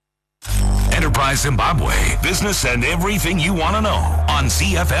Enterprise Zimbabwe. Business and everything you want to know on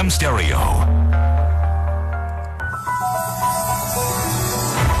ZFM Stereo.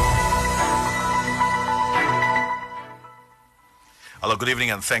 Hello, good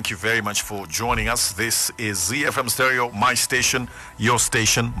evening, and thank you very much for joining us. This is ZFM Stereo, my station, your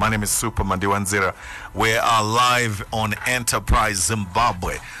station. My name is Super Mandiwanzira. We are live on Enterprise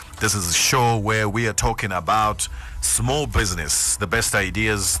Zimbabwe. This is a show where we are talking about small business, the best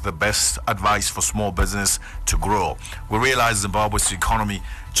ideas, the best advice for small business to grow. We realize Zimbabwe's economy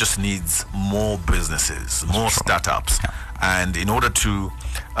just needs more businesses, more startups. And in order to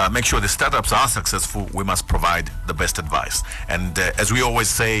make sure the startups are successful, we must provide the best advice. And as we always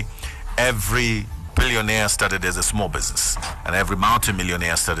say, every billionaire started as a small business, and every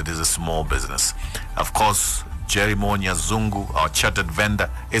multi-millionaire started as a small business. Of course, Jerry Monya Zungu, our chartered vendor,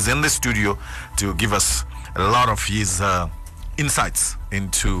 is in the studio to give us a lot of his insights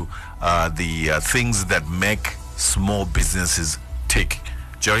into the things that make small businesses tick.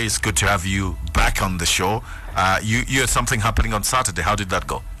 Jerry, it's good to have you back on the show. You had something happening on Saturday. How did that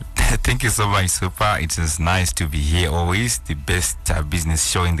go? Thank you so much, Super. It is nice to be here always. The best business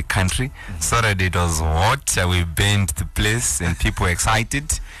show in the country. Saturday it was hot. We burned the place and people were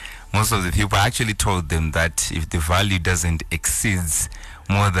excited. Most of the people, I actually told them that if the value doesn't exceed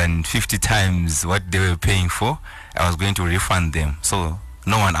more than 50 times what they were paying for, I was going to refund them. So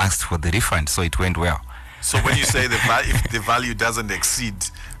no one asked for the refund, so it went well. So when you say if the value doesn't exceed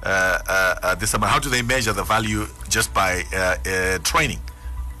this amount, how do they measure the value? Just by training?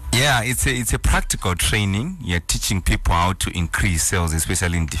 Yeah, it's a practical training. You're teaching people how to increase sales,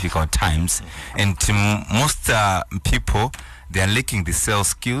 especially in difficult times. And most people, they are lacking the sales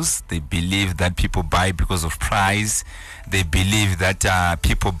skills. They believe that people buy because of price. They believe that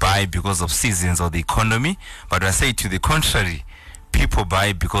people buy because of seasons or the economy. But I say to the contrary, people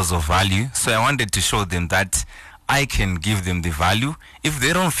buy because of value. So I wanted to show them that I can give them the value. If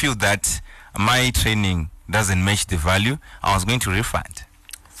they don't feel that my training doesn't match the value, I was going to refund.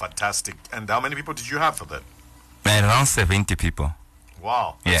 Fantastic. And how many people did you have for that? Around 70 people.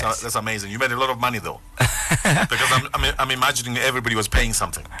 Wow. Yes. That's amazing. You made a lot of money, though. Because I'm imagining everybody was paying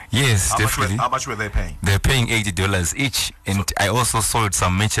something. Yes, definitely. How much were they paying? They're paying $80 each. And so I also sold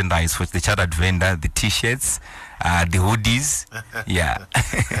some merchandise for the chartered vendor, the T-shirts, the hoodies. Yeah.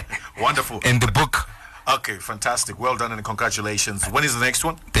 Wonderful. And the book. Okay, fantastic. Well done and congratulations. When is the next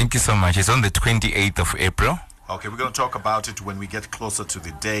one? Thank you so much. It's on the 28th of April. Okay, we're going to talk about it when we get closer to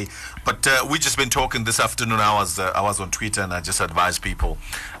the day. But we've just been talking this afternoon. I was on Twitter and I just advised people,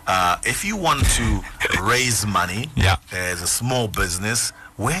 if you want to raise money as a small business,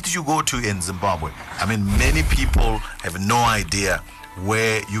 where do you go to in Zimbabwe? I mean, many people have no idea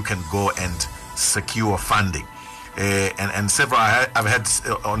where you can go and secure funding. And I've had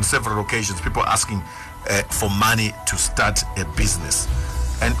on several occasions people asking for money to start a business.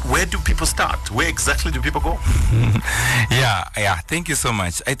 And where do people start? Where exactly do people go? Yeah. Thank you so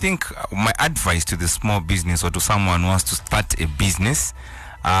much. I think my advice to the small business or to someone who wants to start a business,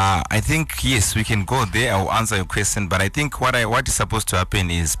 I think, yes, we can go there. I'll answer your question. But I think what is supposed to happen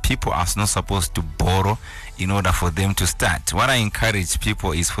is people are not supposed to borrow in order for them to start. What I encourage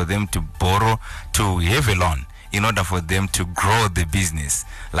people is for them to borrow, to have a loan in order for them to grow the business.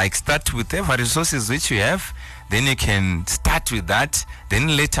 Like start with whatever resources which you have. Then you can start with that.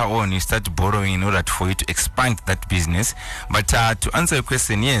 Then later on, you start borrowing in order for you to expand that business. But to answer your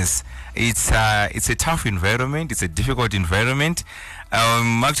question, yes, it's a tough environment. It's a difficult environment.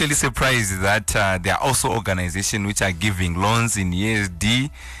 I'm actually surprised that there are also organizations which are giving loans in USD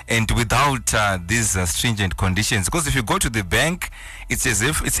and without these stringent conditions. Because if you go to the bank, it's as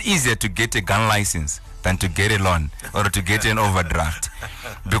if it's easier to get a gun license than to get a loan or to get an overdraft,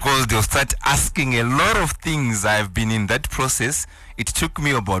 because they'll start asking a lot of things. I've been in that process. It took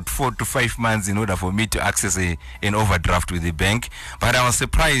me about 4 to 5 months in order for me to access an overdraft with the bank. But I was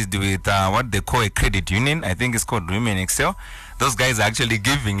surprised with what they call a credit union. I think it's called Women Excel. Those guys are actually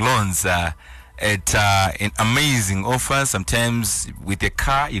giving loans at an amazing offer. Sometimes with a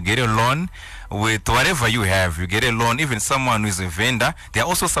car, you get a loan. With whatever you have, you get a loan. Even someone who is a vendor, they are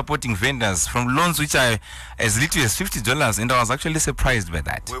also supporting vendors from loans which are as little as $50. And I was actually surprised by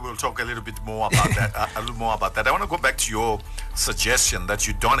that. We will talk a little bit more about that. A little more about that. I want to go back to your suggestion that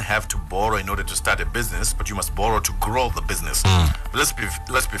you don't have to borrow in order to start a business, but you must borrow to grow the business. But let's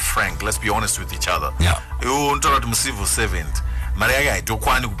be frank. Let's be honest with each other. Yeah. You to civil servant. Mari yake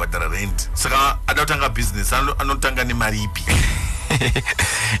haitokwani kubhadhara rent. Saka adatanga business anotanga nemari ipi.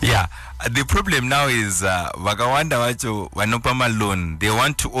 Yeah, the problem now is vakawanda vacho vanopama loan, they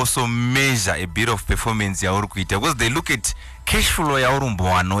want to also measure a bit of performance yauri kuita, because they look at cash flow yauri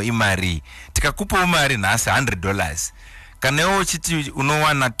mboano imari, tikakupa umari nhasi $100, kana iwo chiti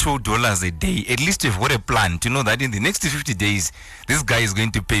unowana $2 a day, at least you've got a plan to know that in the next 50 days this guy is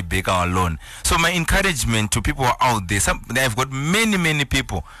going to pay back our loan. So my encouragement to people out there, I've got many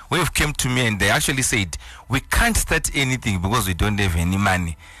people who have come to me and they actually said we can't start anything because we don't have any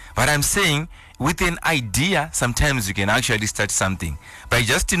money. But I'm saying with an idea sometimes you can actually start something by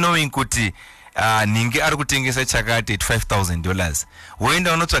just knowing kuti ninge ari kutengesa chakati at $5,000,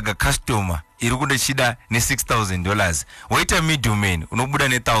 woenda unotsvaga customer iri kunochida ne$6,000, woita middleman unobuda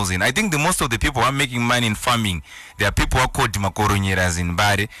ne$1,000. I think the most of the people who are making money in farming, there are people who are called makoronyeras in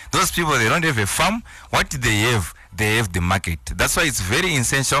Bari. Those people, they don't have a farm. What they have the market. That's why it's very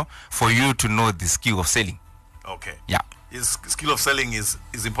essential for you to know the skill of selling. Okay. Yeah. Skill of selling is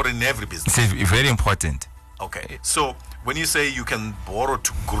important in every business. It's very important. Okay. So when you say you can borrow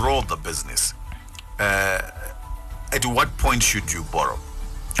to grow the business, at what point should you borrow?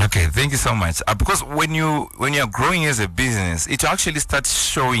 Okay, thank you so much. Because when you're growing as a business, it actually starts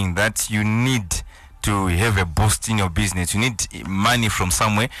showing that you need to have a boost in your business. You need money from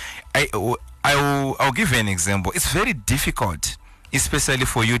somewhere. I'll give you an example. It's very difficult, especially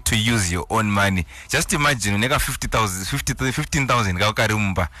for you to use your own money. Just imagine, you got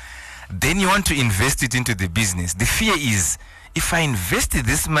 15,000. Then you want to invest it into the business. The fear is, if I invest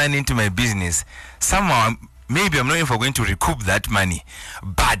this money into my business, somehow maybe I'm not even going to recoup that money.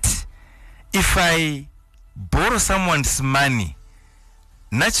 But if I borrow someone's money,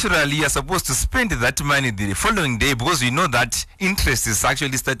 naturally you're supposed to spend that money the following day, because you know that interest is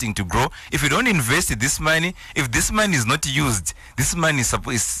actually starting to grow. If you don't invest this money, if this money is not used, this money is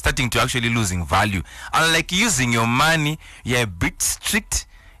starting to actually losing value. Unlike using your money, you're a bit strict,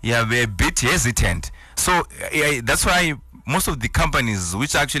 you're a bit hesitant. So that's why most of the companies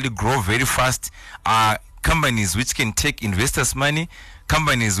which actually grow very fast are companies which can take investors' money,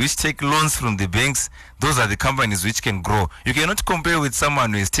 companies which take loans from the banks. Those are the companies which can grow. You cannot compare with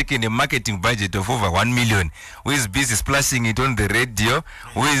someone who is taking a marketing budget of over 1 million, who is busy splashing it on the radio,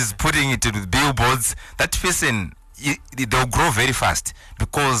 who is putting it to the billboards. That person, they'll grow very fast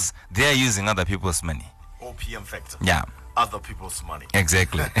because they are using other people's money. OPM factor. Yeah. Other people's money.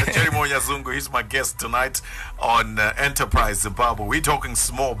 Exactly. Jerry Monyazungu, he's my guest tonight on Enterprise Zimbabwe. We're talking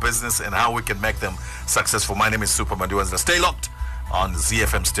small business and how we can make them successful. My name is Super Mandiwanza. Stay locked on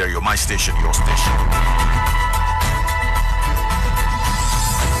ZFM Stereo, my station, your station.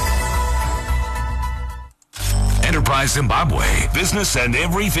 Enterprise Zimbabwe, business and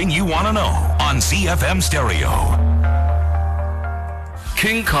everything you want to know on ZFM Stereo.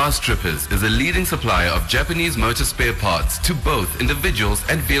 King Car Strippers is a leading supplier of Japanese motor spare parts to both individuals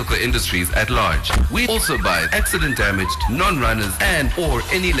and vehicle industries at large. We also buy accident damaged, non-runners and or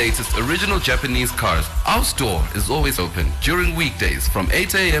any latest original Japanese cars. Our store is always open during weekdays from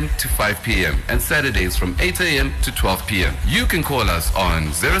 8 a.m. to 5 p.m. and Saturdays from 8 a.m. to 12 p.m. You can call us on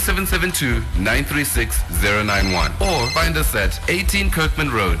 0772-936-091 or find us at 18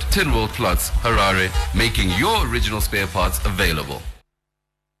 Kirkman Road, Tinwell Plots, Harare, making your original spare parts available.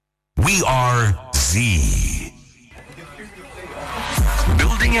 We are Z.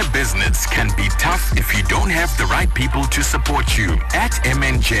 Building a business can be tough if you don't have the right people to support you. At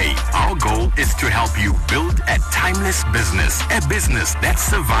M&J, our goal is to help you build a timeless business, a business that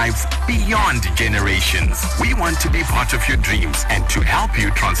survives beyond generations. We want to be part of your dreams and to help you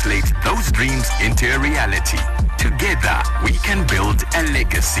translate those dreams into a reality. Together, we can build a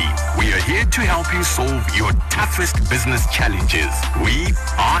legacy. We are here to help you solve your toughest business challenges. We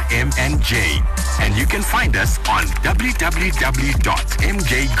are M&J, and you can find us on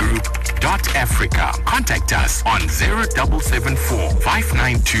www.mjgroup.africa. Contact us on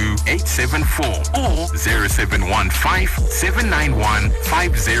 0774-592-874 or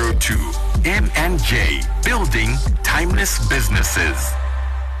 0715-791-502. M&J, building timeless businesses.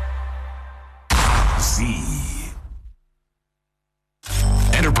 Z.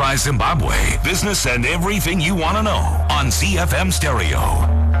 Enterprise Zimbabwe, business and everything you want to know on ZFM Stereo.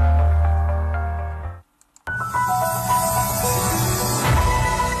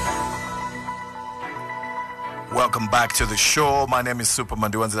 Welcome back to the show. My name is Super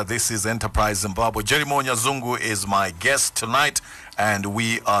Mandiwanza. This is Enterprise Zimbabwe. Jerry Monyazungu is my guest tonight, and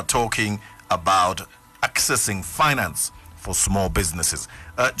we are talking about accessing finance for small businesses.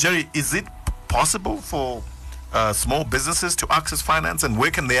 Jerry, is it possible for small businesses to access finance, and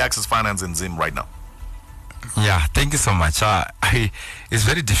where can they access finance in Zim right now? Yeah, thank you so much. It's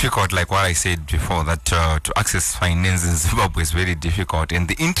very difficult, like what I said before, that to access finance in Zimbabwe is very difficult, and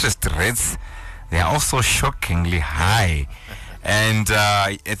the interest rates, they are also shockingly high. And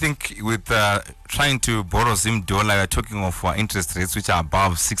I think with trying to borrow Zim dollar, we're talking of interest rates which are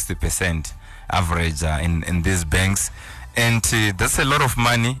above 60% average in these banks. And that's a lot of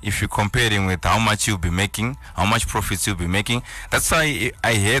money if you're comparing with how much you'll be making, how much profits you'll be making. That's why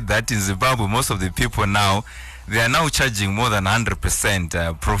I heard that in Zimbabwe, most of the people now, they are now charging more than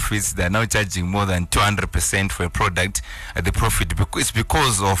 100% profits. They are now charging more than 200% for a product. The profit, it's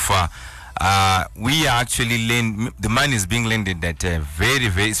because of we are actually the money is being lended at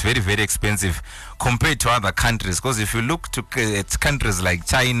it's very, very expensive compared to other countries. Because if you look at countries like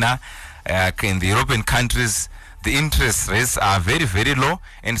China, in the European countries, the interest rates are very, very low,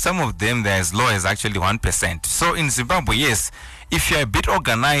 and some of them they're as low as actually 1%. So in Zimbabwe, yes, if you're a bit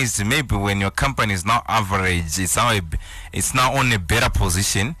organized, maybe when your company is now average, it's now on a better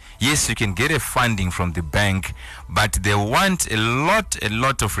position, yes, you can get a funding from the bank, but they want a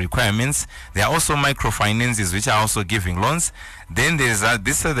lot of requirements. There are also microfinances which are also giving loans. Then there's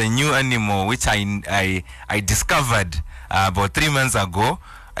this is the new animal which I discovered about 3 months ago,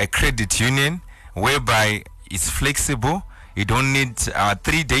 a credit union whereby it's flexible. You don't need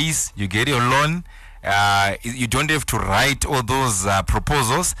 3 days. You get your loan. You don't have to write all those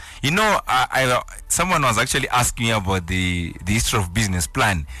proposals. You know, someone was actually asking me about the history of business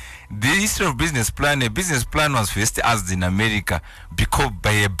plan. The history of business plan, a business plan was first asked in America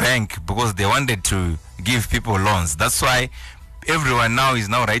by a bank because they wanted to give people loans. That's why everyone now is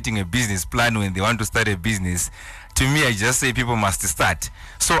now writing a business plan when they want to start a business. To me, I just say people must start.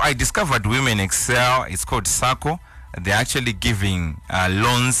 So I discovered Women Excel. It's called SACCO. They're actually giving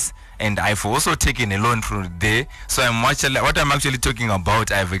loans, and I've also taken a loan from there. So what I'm actually talking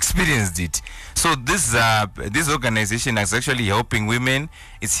about, I've experienced it. So this organization is actually helping women.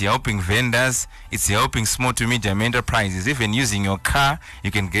 It's helping vendors. It's helping small to medium enterprises. Even using your car,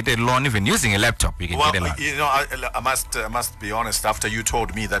 you can get a loan. Even using a laptop, you can get a loan. You know, I must be honest. After you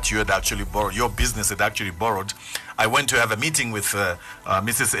told me that you had actually borrowed, your business had actually borrowed, I went to have a meeting with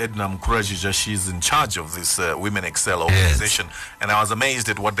Mrs. Edna Mkurajija. She's in charge of this Women Excel organization. Yes. And I was amazed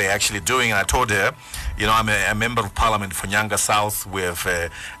at what they're actually doing. And I told her, you know, I'm a member of parliament for Nyanga South. We have a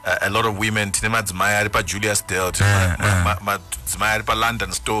lot of women. Julius Delt,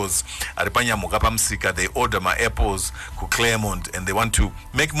 London stores. They order my apples to Claremont, and they want to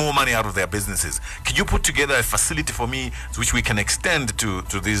make more money out of their businesses. Can you put together a facility for me which we can extend to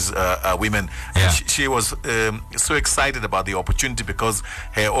these women? Yeah. She was so excited about the opportunity because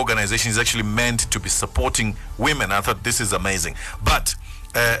her organization is actually meant to be supporting women. I thought this is amazing. But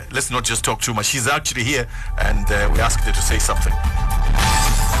let's not just talk too much. She's actually here, and we asked her to say something.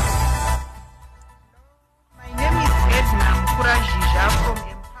 My name is Edna Mkurajija from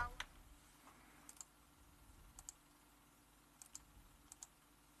Empower.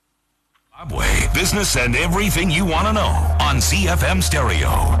 Zimbabwe, business and everything you want to know on ZFM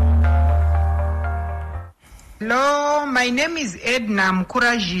Stereo. Hello, my name is Edna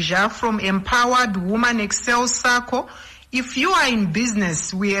Mkurajija from Empowered Woman Excel SACCO. If you are in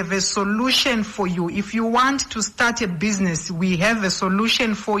business, we have a solution for you. If you want to start a business, we have a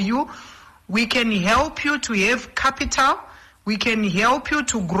solution for you. We can help you to have capital. We can help you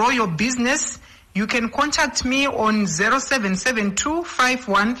to grow your business. You can contact me on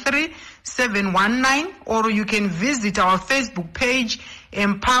 0772-513-719, or you can visit our Facebook page,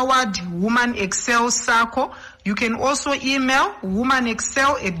 Empowered Woman Excel SACCO. You can also email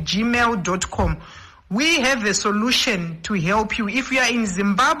womanexcel@gmail.com. We have a solution to help you. If you are in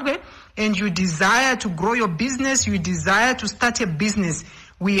Zimbabwe and you desire to grow your business, you desire to start a business,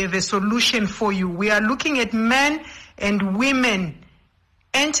 we have a solution for you. We are looking at men and women,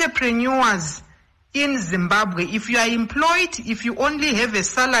 entrepreneurs in Zimbabwe. If you are employed, if you only have a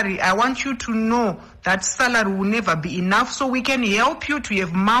salary, I want you to know that salary will never be enough. So we can help you to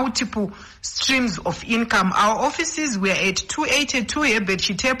have multiple streams of income. Our offices, we are at 282 Herbert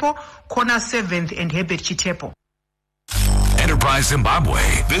Chitepo, corner 7th and Herbert Chitepo. Enterprise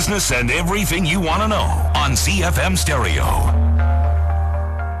Zimbabwe, business and everything you want to know on ZFM Stereo.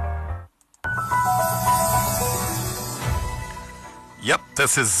 Yep,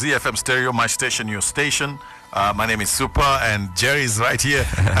 this is ZFM Stereo, my station, your station. My name is Super, and Jerry is right here.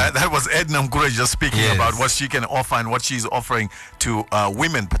 That was Edna Mkurajija just speaking about what she can offer and what she's offering to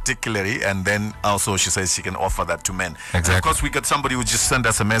women particularly, and then also she says she can offer that to men. Exactly. And of course, we got somebody who just sent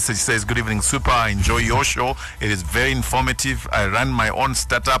us a message, says, "Good evening, Super. I enjoy your show. It is very informative. I run my own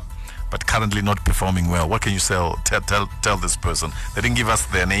startup, but currently not performing well." What can you tell this person? They didn't give us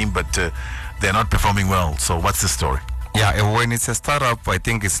their name, but they're not performing well. So what's the story? Yeah, when it's a startup, I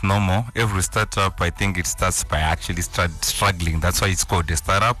think it's normal. Every startup, I think it starts by actually struggling. That's why it's called a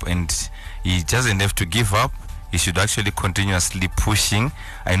startup, and he doesn't have to give up. He should actually continuously pushing.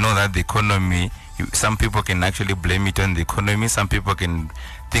 I know that the economy, some people can actually blame it on the economy. Some people can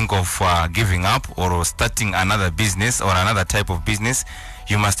think of giving up or starting another business or another type of business.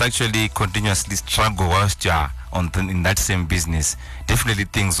 You must actually continuously struggle whilst you are in that same business. Definitely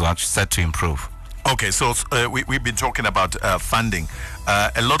things will actually start to improve. Okay, so we've been talking about funding.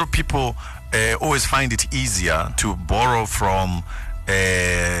 A lot of people always find it easier to borrow from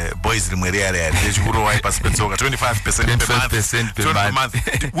boys in 25% per month.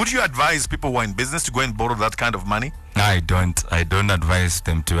 Would you advise people who are in business to go and borrow that kind of money? I don't advise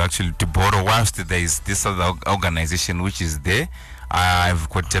them to actually to borrow whilst there is this other organization which is there. I've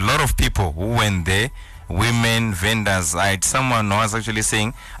got a lot of people who went there, women, vendors. I had someone who was actually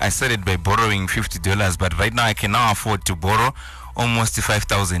saying, I started by borrowing $50, but right now I can now afford to borrow almost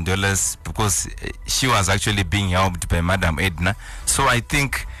 $5,000 because she was actually being helped by Madam Edna. So I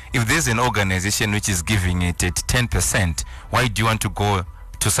think if there's an organization which is giving it at 10%, why do you want to go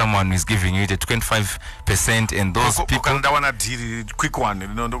to someone who is giving you it at 25%? And those people quick one,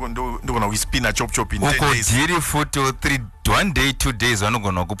 we spin a chop in 10 days. 1 day, 2 days,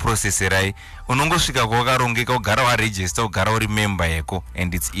 wanogona kuprocessera unongosvika kwakarongeka ugara waregister ugara uri member yako,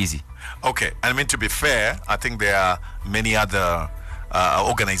 and it's easy. Okay, I mean, to be fair, I think there are many other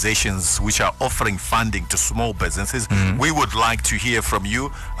organizations which are offering funding to small businesses. We would like to hear from you.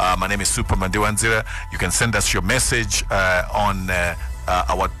 My name is Super Mandiwanzira. You can send us your message on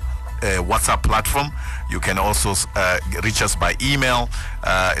our WhatsApp platform. You can also reach us by email.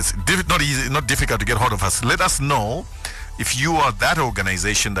 It's not difficult to get hold of us. Let us know if you are that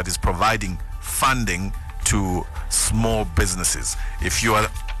organization that is providing funding to small businesses. If you are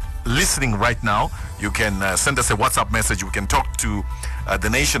listening right now, you can send us a WhatsApp message. We can talk to the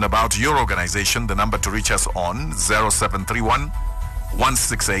nation about your organization. The number to reach us on 0731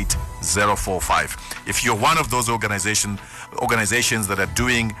 168 045. If you're one of those organizations that are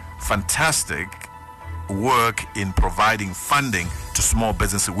doing fantastic work in providing funding to small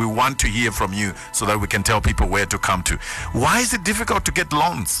businesses, we want to hear from you so that we can tell people where to come to. Why is it difficult to get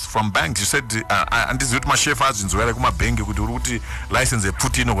loans from banks? You said and this is my chef agents where kuma bank kuduruti license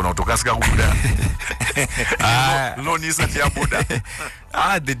putino kuna utokasika kubuda loan is at yabuda.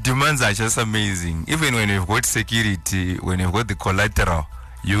 The demands are just amazing. Even when you've got security, when you've got the collateral,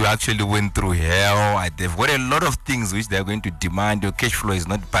 you actually went through hell. They've got a lot of things which they're going to demand. Your cash flow is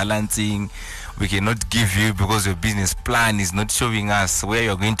not balancing. We cannot give you because your business plan is not showing us where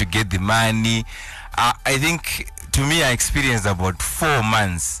you're going to get the money. I think, to me, I experienced about 4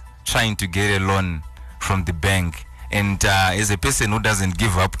 months trying to get a loan from the bank. And as a person who doesn't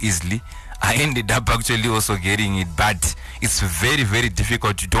give up easily, I ended up actually also getting it. But it's very, very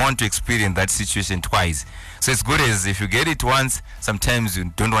difficult. You don't want to experience that situation twice. So it's good as if you get it once, sometimes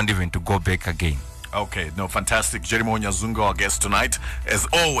you don't want even to go back again. Okay, no, fantastic. Jeremy Onyazungu, our guest tonight. As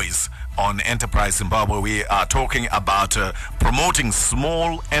always, on Enterprise Zimbabwe, we are talking about promoting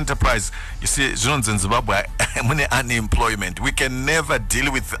small enterprise. You see, Jones in Zimbabwe, unemployment. We can never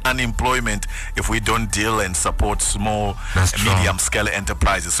deal with unemployment if we don't deal and support small and medium-scale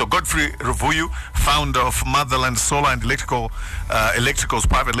enterprises. So Godfrey Ruvuyu, founder of Motherland Solar and Electricals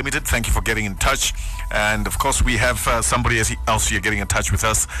Private Limited, thank you for getting in touch. And of course, we have somebody else here getting in touch with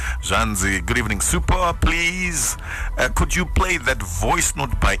us. Janzi, good evening. Super, please, could you play that voice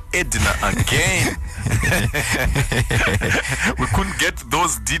note by Edna again? We couldn't get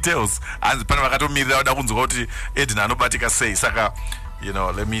those details. And Edna, nobody say, Saka, you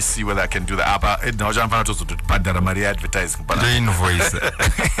know, let me see whether I can do that. Edna, Maria advertising. Voice.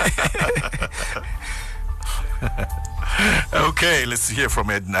 Okay, let's hear from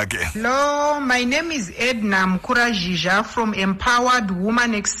Edna again. Hello, my name is Edna Mkurajija from Empowered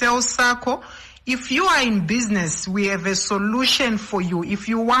Woman Excel Circle. If you are in business, we have a solution for you. If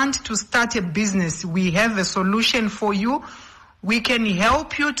you want to start a business, we have a solution for you. We can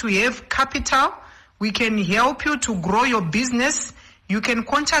help you to have capital. We can help you to grow your business. You can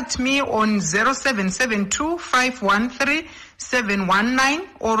contact me on 0772 513 719,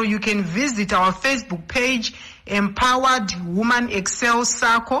 or you can visit our Facebook page, Empowered Woman Excel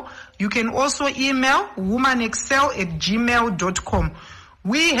Circle. You can also email womanexcel@gmail.com.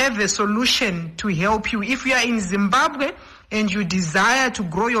 We have a solution to help you. If you are in Zimbabwe and you desire to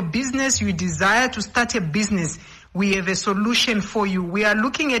grow your business, you desire to start a business, we have a solution for you. We are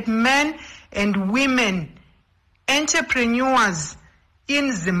looking at men and women, entrepreneurs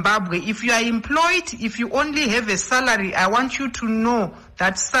in Zimbabwe. If you are employed, if you only have a salary, I want you to know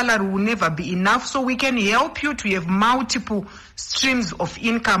that salary will never be enough. So we can help you to have multiple streams of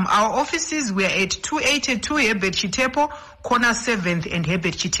income. Our offices, we are at 282 Herbert Chitepo, corner 7th and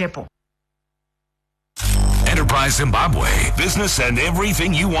Herbert Chitepo. Enterprise Zimbabwe, business and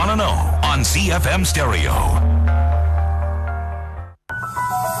everything you want to know on ZFM Stereo.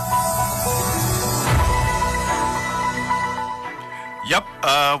 Yep,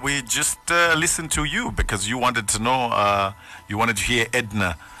 we just listened to you because you wanted to know, you wanted to hear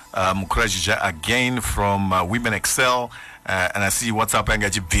Edna Mukurajija again from Women Excel. And I see what's up. Kindly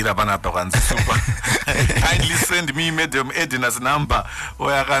send me Madam Edna's number.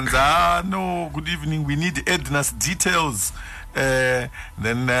 No, good evening. We need Edna's details.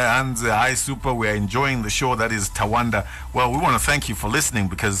 Then hi Super, we are enjoying the show. That is Tawanda. Well, we want to thank you for listening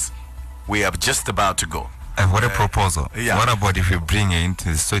because we are just about to go. What a proposal. Yeah. What about if we bring her into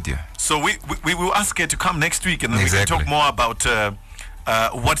the studio? So we will ask her to come next week, and then Exactly. we can talk more about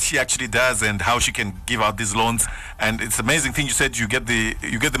what she actually does and how she can give out these loans. And it's an amazing thing you said you get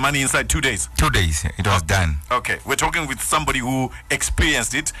the money inside 2 days. 2 days, it was done. Okay, we're talking with somebody who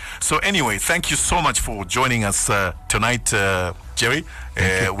experienced it. So anyway, thank you so much for joining us tonight, Jerry.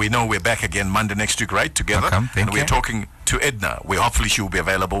 We know we're back again Monday next week, right? Together. Welcome. Thank and we're you. talking to Edna. Hopefully she will be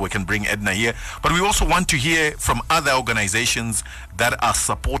available. We can bring Edna here. But we also want to hear from other organizations that are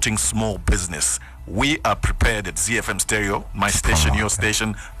supporting small business. We are prepared at ZFM Stereo, my station, your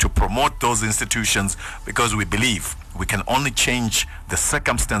station, to promote those institutions because we believe we can only change the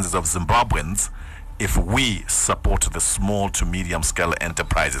circumstances of Zimbabweans if we support the small to medium scale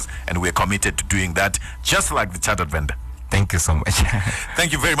enterprises. And we're committed to doing that, just like the chartered vendor. Thank you so much.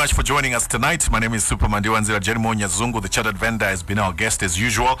 Thank you very much for joining us tonight. My name is Superman Diwanzira. Jerimonia Zungu, the chartered vendor, has been our guest as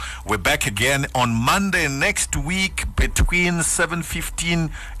usual. We're back again on Monday next week between 7:15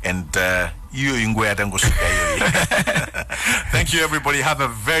 and Thank you, everybody. Have a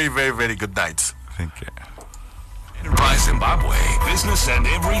very, very, very good night. Thank you. Enterprise Zimbabwe, business and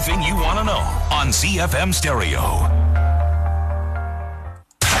everything you want to know on ZFM Stereo.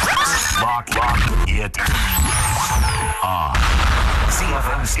 Lock it on.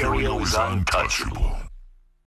 ZFM Stereo is untouchable.